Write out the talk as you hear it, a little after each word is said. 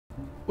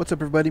What's up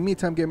everybody,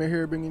 MeTime Gamer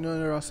here, bringing you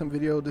another awesome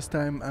video. This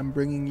time I'm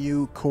bringing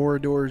you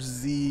Corridor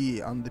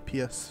Z on the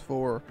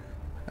PS4.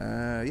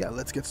 Yeah,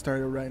 let's get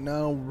started right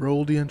now.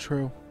 Roll the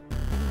intro.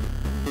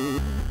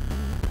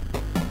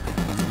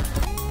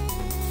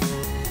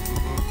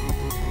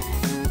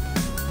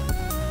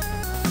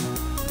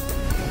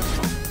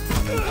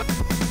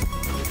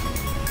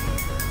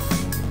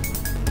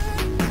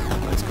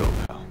 Let's go,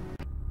 pal.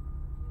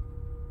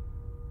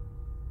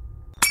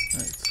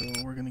 Alright, so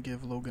we're gonna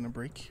give Logan a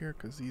break here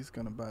because he's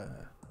gonna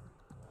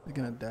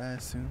die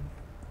soon.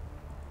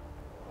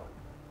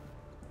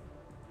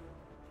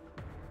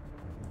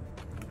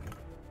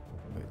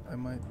 Wait, I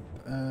might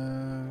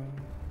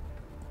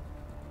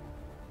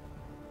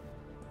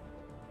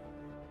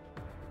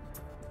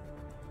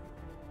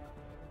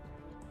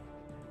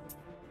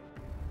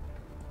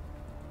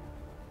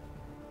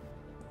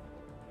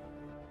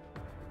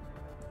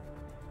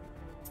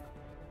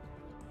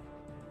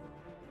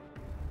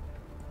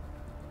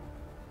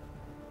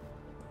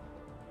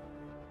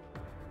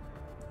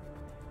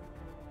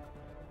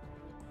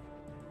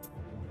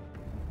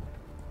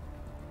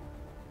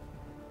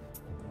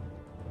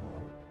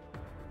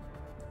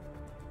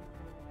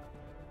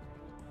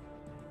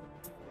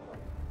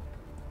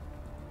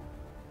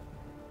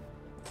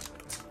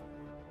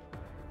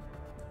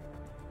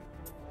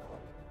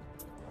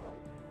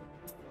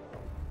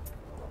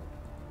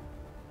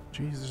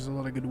Jeez, there's a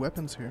lot of good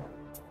weapons here.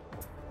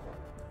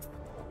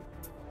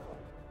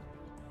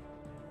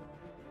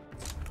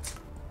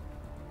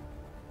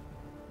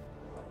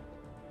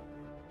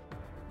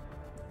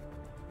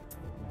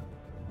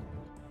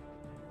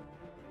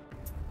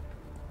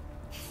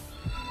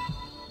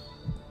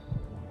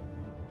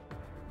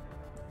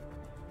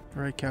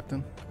 Alright,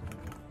 Captain.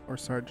 Or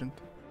Sergeant.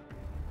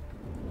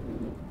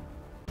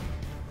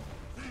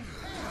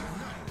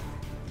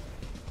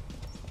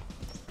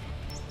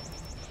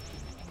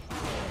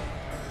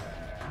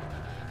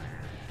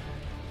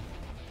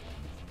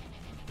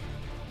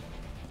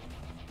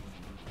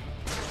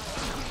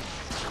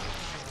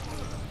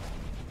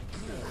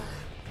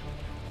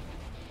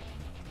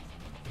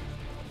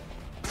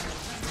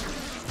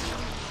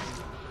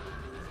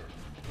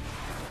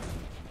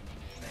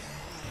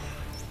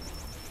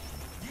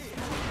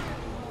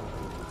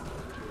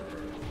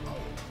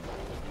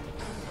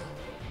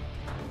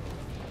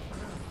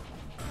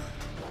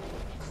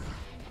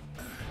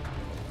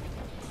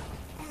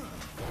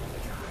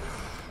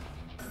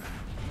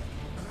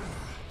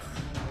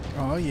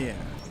 Oh yeah.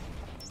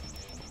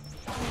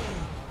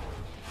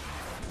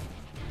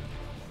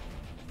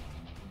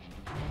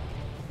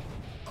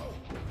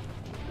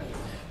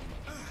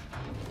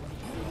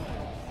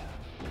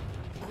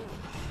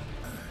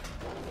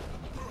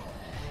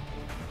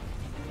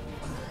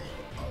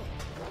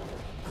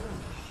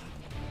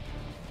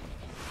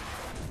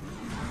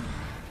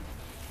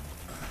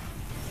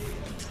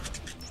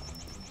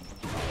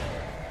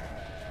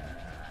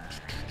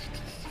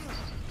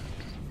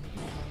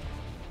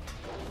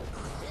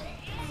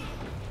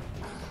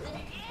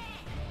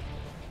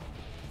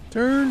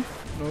 Turn.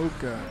 Oh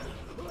god.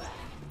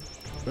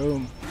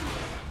 Boom.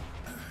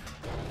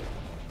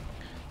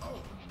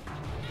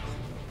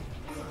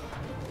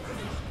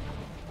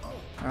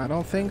 I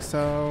don't think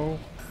so.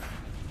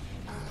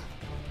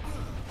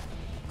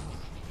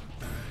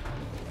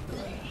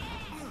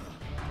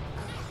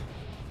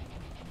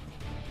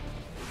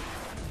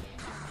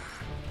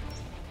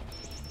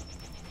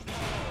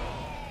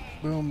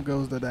 Boom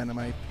goes the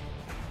dynamite.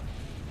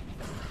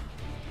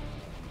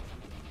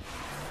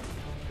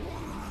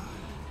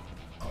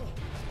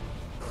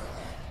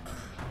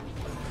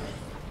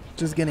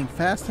 Just getting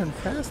faster and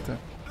faster.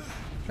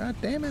 God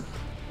damn it.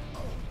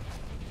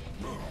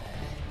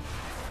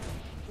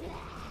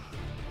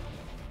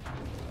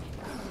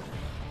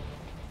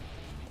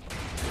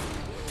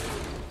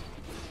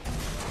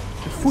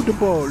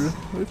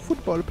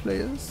 Football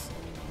players.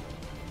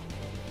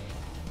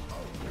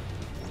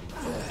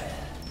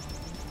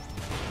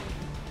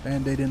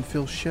 And they didn't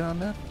feel shit on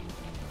that.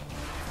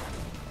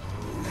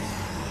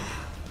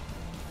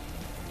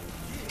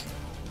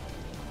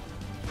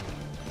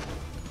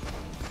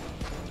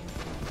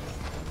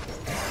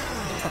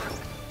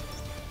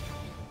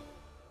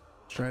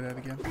 Try that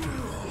again.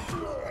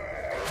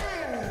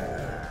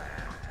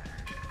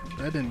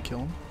 That didn't kill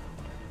him.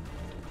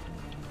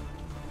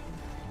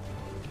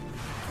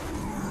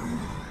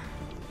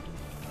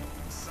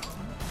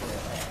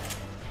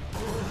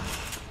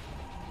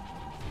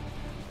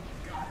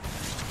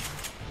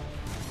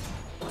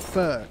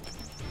 Fuck.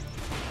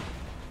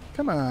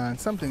 Come on,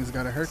 something's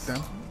gotta hurt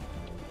them.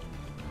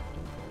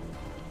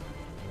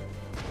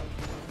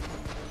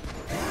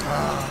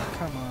 Ah,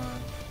 come on.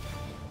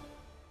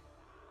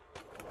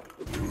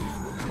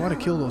 I want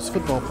to kill those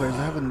football players.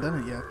 I haven't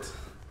done it yet.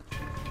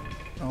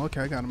 Oh, okay,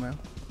 I got him now.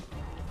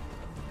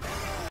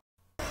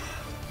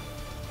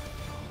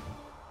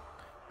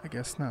 I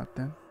guess not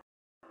then.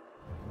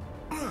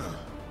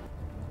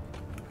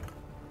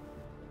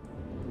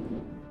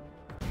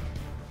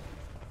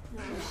 Oh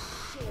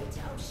shit,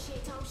 oh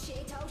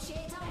shit, oh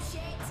shit, oh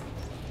shit.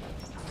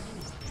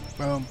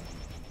 Boom.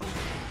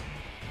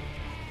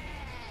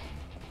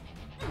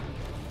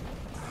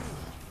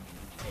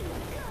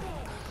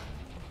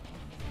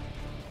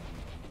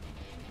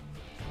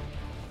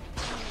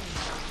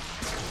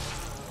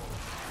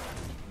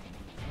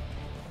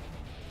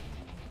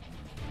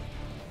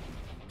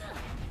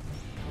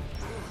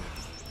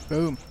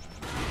 Boom.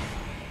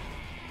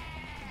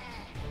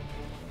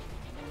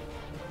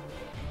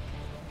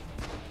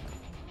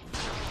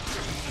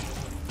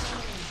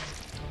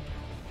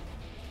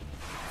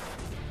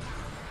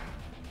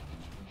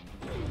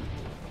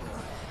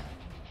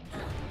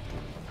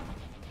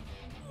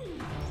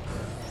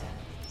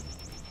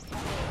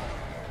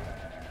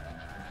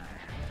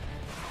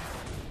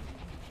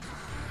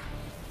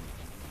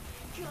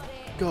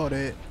 Got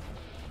it.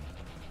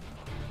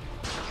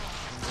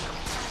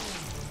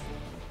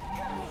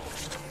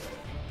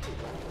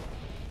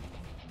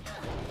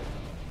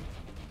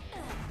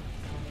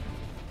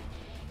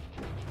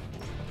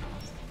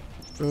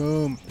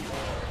 Boom.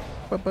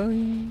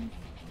 Bye-bye.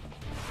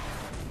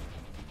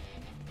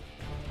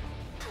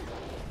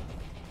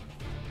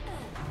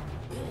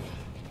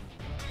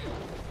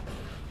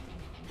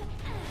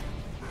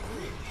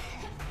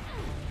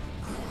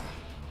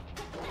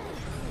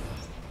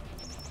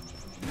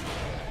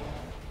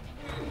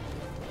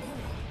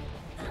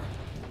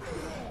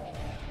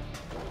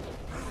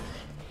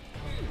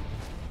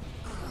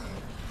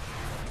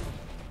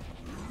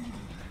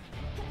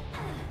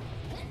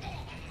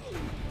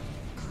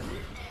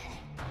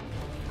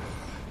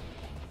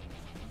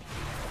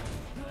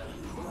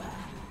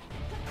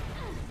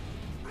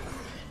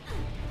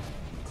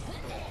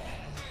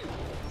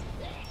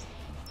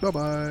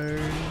 Bye-bye.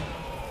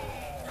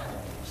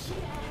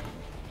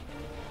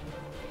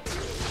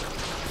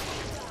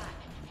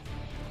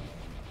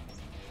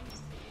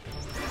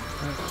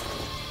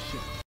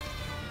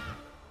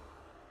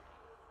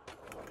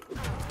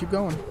 Keep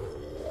going.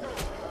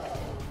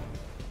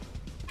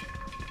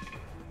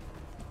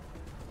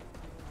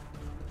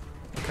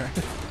 Okay.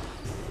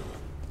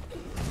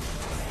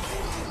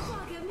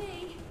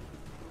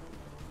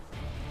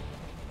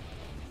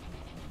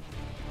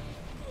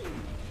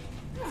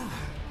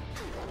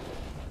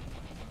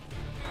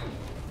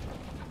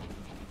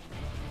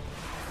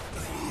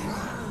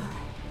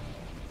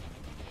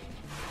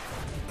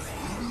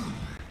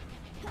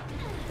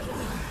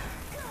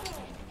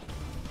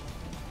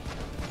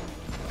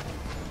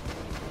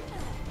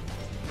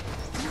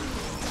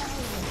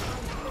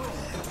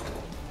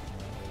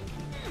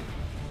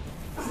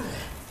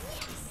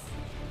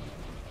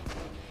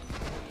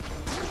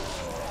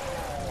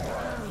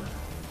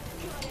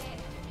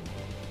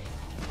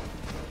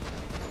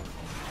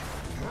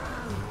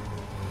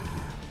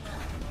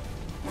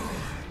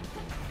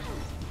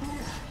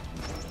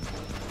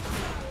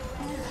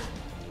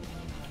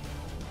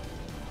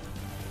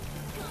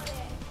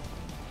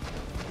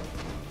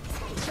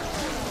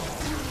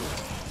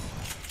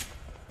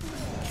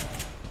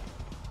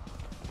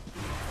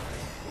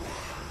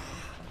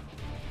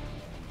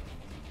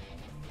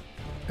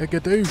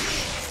 Ekadoosh.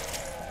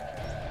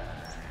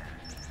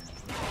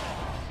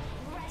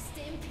 Rest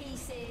in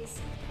pieces.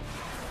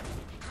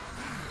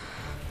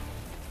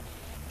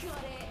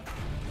 Got it.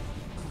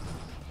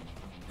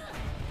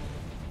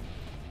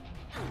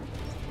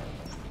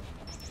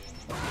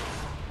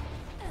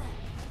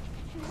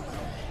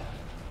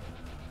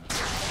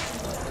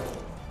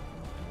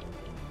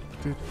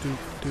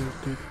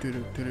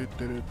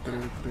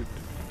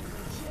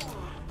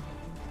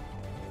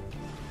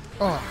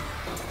 Oh,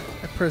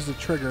 I pressed the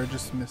trigger, I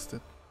just missed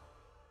it.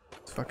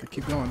 Fuck it,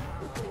 keep going.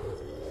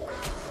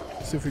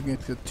 See if we can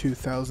get to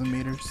 2,000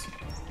 meters.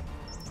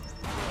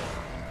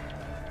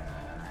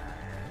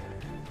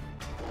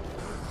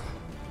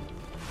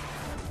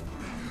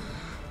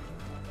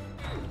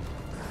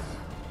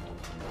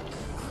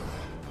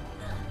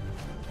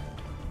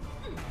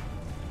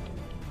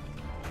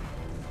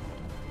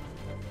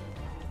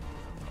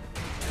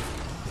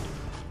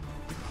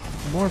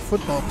 More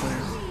football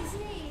players.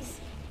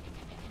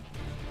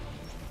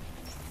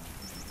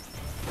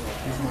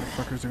 These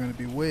motherfuckers are gonna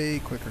be way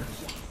quicker.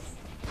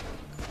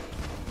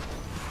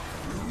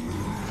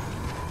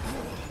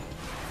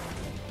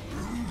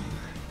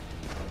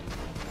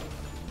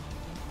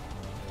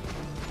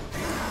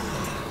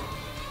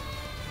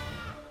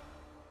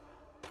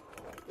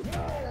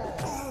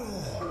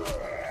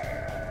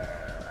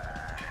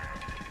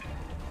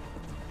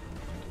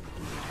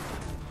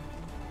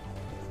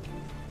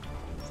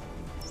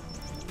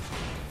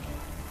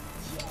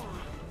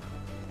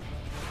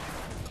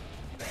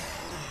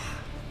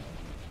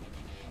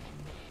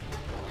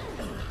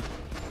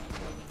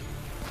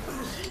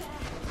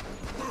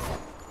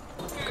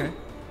 Okay.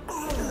 I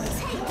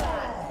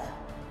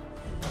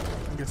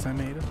guess I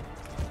made it.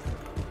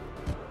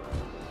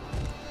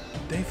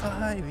 Day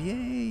 5,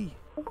 yay!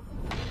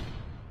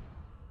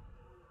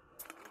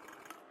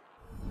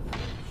 I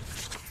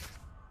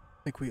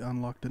think we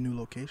unlocked a new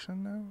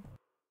location now.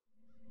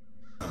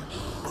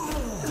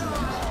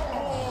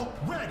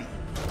 Ready.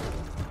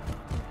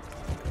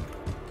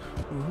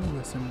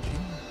 Ooh, SMG.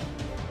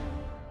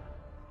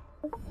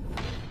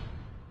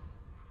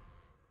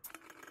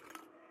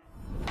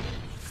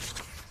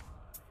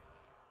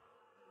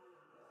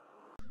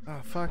 Oh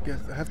fuck, I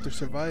have to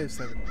survive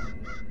 7.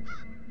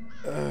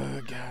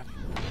 God.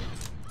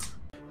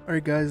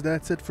 Alright guys,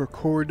 that's it for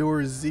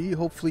Corridor Z.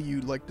 Hopefully you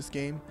liked this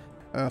game.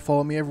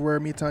 Follow me everywhere,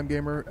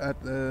 MeTimeGamer,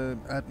 at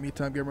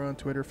MeTimeGamer on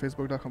Twitter,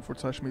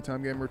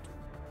 Facebook.com/MeTimeGamer,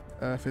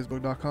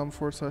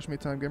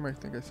 Facebook.com/MeTimeGamer. I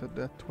think I said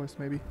that twice,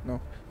 maybe. No.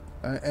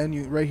 And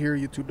right here,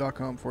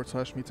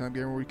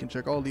 YouTube.com/MeTimeGamer, where you can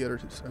check all the other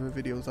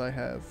videos I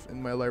have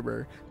in my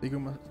library.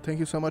 Thank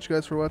you so much,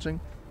 guys, for watching,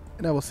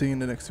 and I will see you in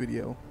the next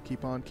video.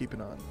 Keep on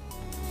keeping on.